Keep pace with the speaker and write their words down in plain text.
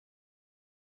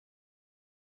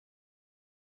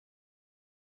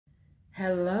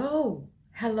Hello.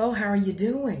 Hello, how are you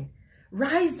doing?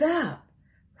 Rise up.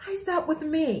 Rise up with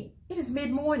me. It is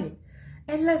mid-morning.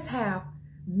 And let's have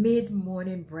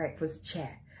mid-morning breakfast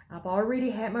chat. I've already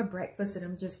had my breakfast and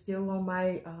I'm just still on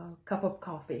my cup of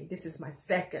coffee. This is my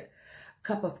second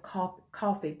cup of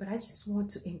coffee. But I just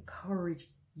want to encourage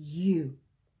you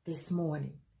this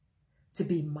morning to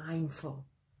be mindful.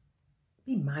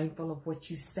 Be mindful of what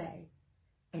you say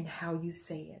and how you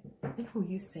say it and who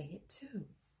you say it to.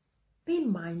 Be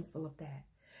mindful of that.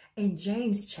 In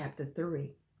James chapter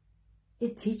 3,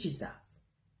 it teaches us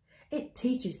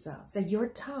that your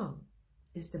tongue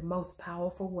is the most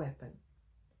powerful weapon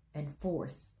and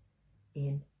force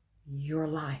in your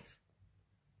life.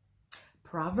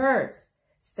 Proverbs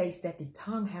states that the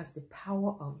tongue has the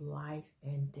power of life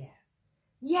and death.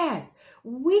 Yes,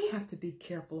 we have to be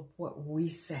careful of what we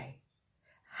say,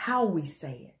 how we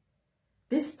say it.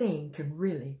 This thing can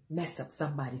really mess up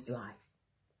somebody's life.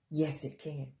 Yes, it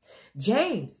can.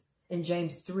 James, in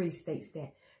James 3, states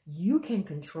that you can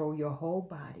control your whole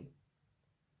body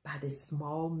by this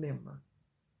small member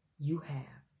you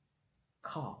have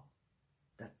called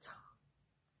the tongue.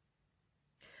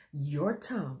 Your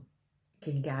tongue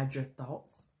can guide your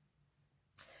thoughts,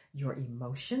 your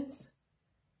emotions,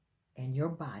 and your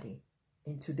body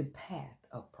into the path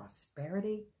of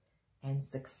prosperity and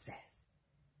success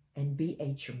and be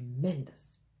a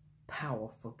tremendous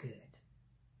power for good.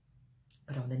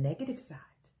 But on the negative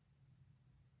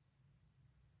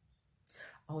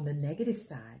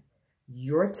side,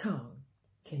 your tongue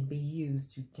can be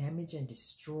used to damage and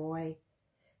destroy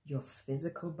your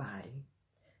physical body,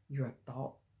 your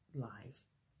thought life,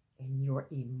 and your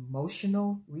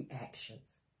emotional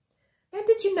reactions. Now,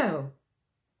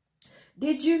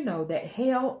 did you know that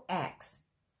hell acts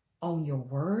on your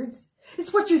words?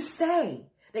 It's what you say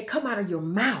that come out of your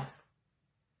mouth.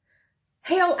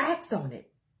 Hell acts on it.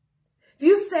 If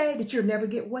you say that you'll never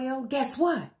get well, guess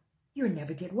what? You'll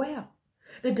never get well.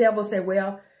 The devil said,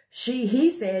 well, he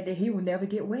said that he will never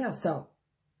get well, so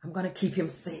I'm going to keep him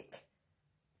sick.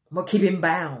 I'm going to keep him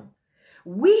bound.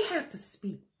 We have to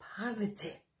speak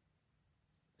positive.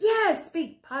 Yes,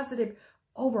 speak positive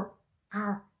over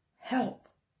our health.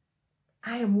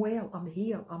 I am well, I'm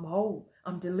healed, I'm whole,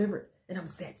 I'm delivered, and I'm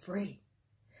set free.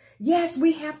 Yes,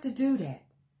 we have to do that.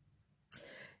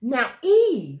 Now,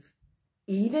 Eve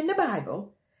in the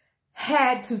Bible,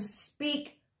 had to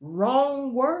speak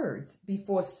wrong words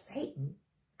before Satan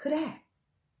could act.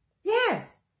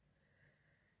 Yes.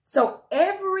 So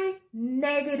every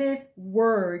negative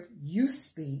word you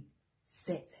speak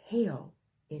sets hell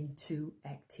into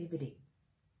activity.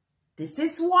 This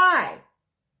is why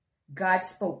God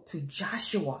spoke to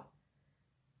Joshua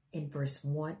in verse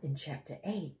 1 in chapter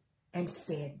 8 and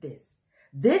said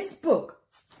this book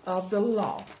of the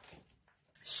law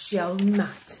shall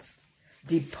not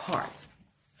depart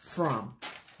from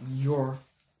your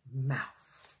mouth,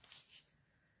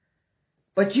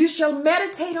 but you shall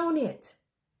meditate on it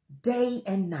day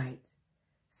and night,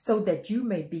 so that you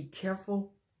may be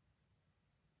careful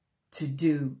to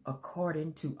do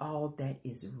according to all that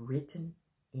is written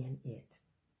in it.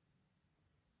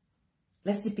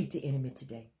 Let's defeat the enemy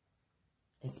today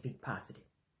and speak positive.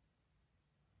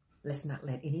 Let's not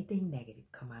let anything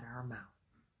negative come out of our mouth,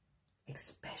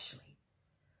 especially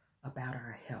about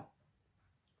our health.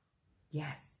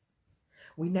 Yes,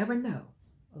 we never know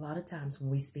a lot of times when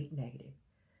we speak negative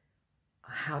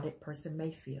how that person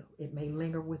may feel. It may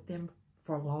linger with them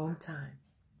for a long time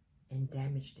and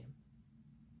damage them.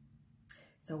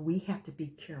 So we have to be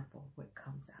careful what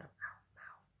comes out of our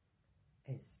mouth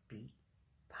and speak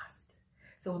positive.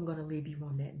 So I'm going to leave you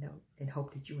on that note and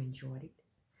hope that you enjoyed it.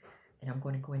 And I'm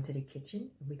going to go into the kitchen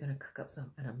and we're going to cook up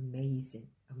an amazing,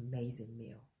 amazing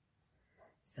meal.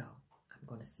 So I'm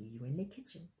going to see you in the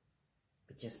kitchen.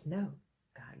 But just know,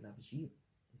 God loves you,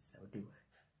 and so do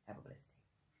I. Have a blessed day.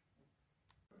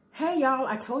 Hey, y'all,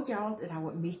 I told y'all that I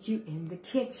would meet you in the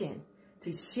kitchen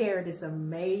to share this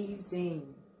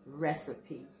amazing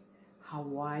recipe.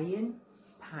 Hawaiian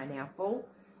pineapple,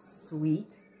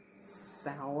 sweet,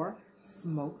 sour,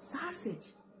 smoked sausage.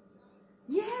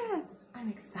 Yes, I'm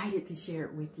excited to share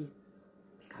it with you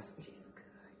because it is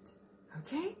good.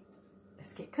 Okay,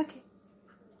 let's get cooking.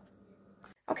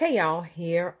 Okay, y'all,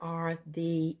 here are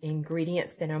the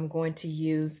ingredients that I'm going to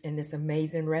use in this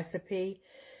amazing recipe.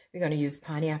 We're going to use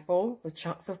pineapple, with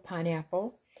chunks of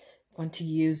pineapple. We're going to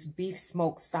use beef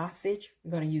smoked sausage.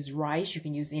 We're going to use rice. You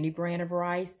can use any brand of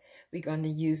rice. We're going to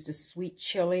use the sweet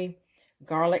chili,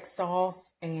 garlic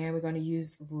sauce, and we're going to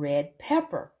use red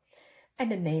pepper.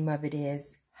 And the name of it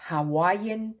is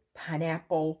Hawaiian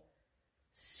pineapple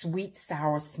sweet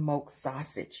sour smoked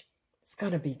sausage. It's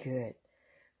going to be good.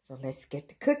 So let's get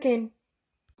to cooking.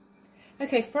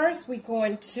 Okay, first we're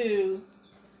going to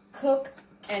cook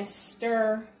and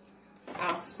stir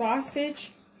our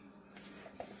sausage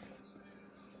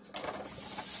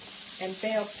and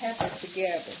bell pepper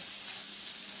together.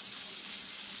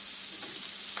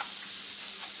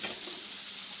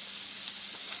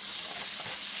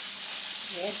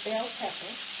 Red bell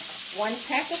pepper, 1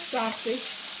 pack of sausage,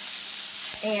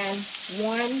 and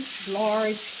 1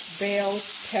 large bell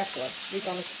pepper. We're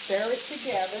going to stir it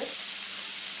together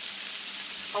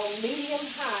on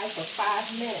medium-high for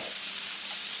 5 minutes.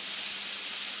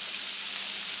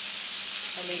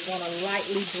 And we're going to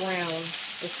lightly brown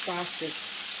the sausage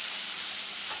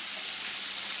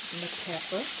and the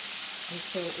pepper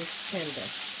until it's tender.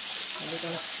 And we're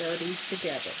going to stir these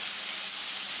together.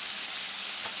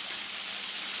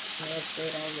 Smells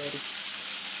good already.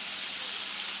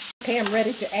 Okay, I'm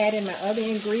ready to add in my other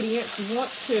ingredients. You want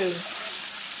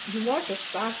the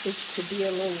sausage to be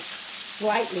a little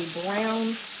slightly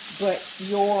brown, but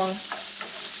your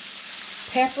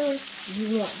peppers,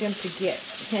 you want them to get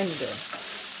tender.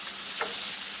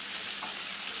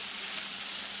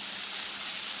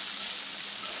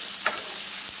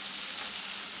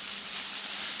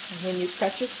 And when you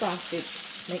cut your sausage,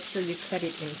 make sure you cut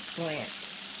it in slant.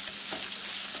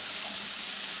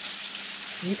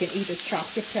 You can either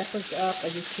chop your peppers up or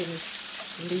you can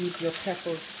leave your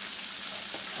peppers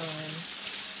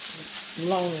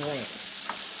long length.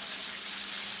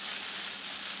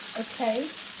 Okay,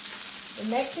 the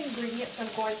next ingredients I'm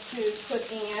going to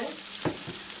put in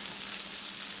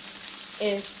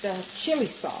is the chili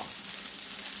sauce.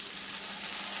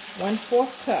 1/4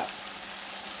 cup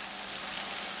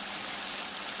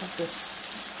of this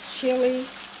chili,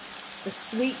 the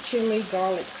sweet chili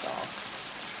garlic sauce.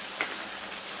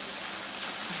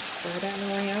 Stir that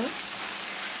around.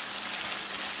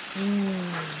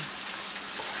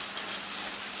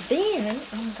 Then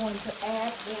I'm going to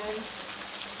add in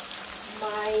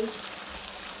my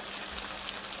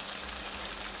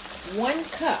 1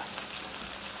 cup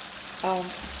of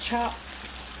chopped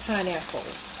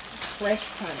pineapples, fresh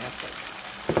pineapples.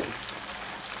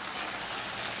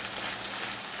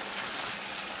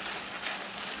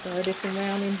 Stir this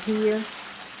around in here,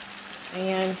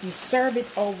 and you serve it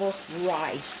over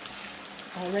rice.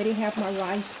 I already have my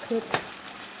rice cooked.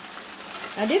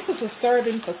 Now this is a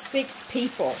serving for 6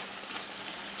 people.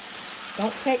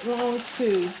 Don't take long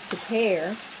to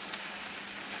prepare,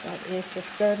 but it's a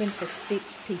serving for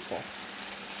 6 people.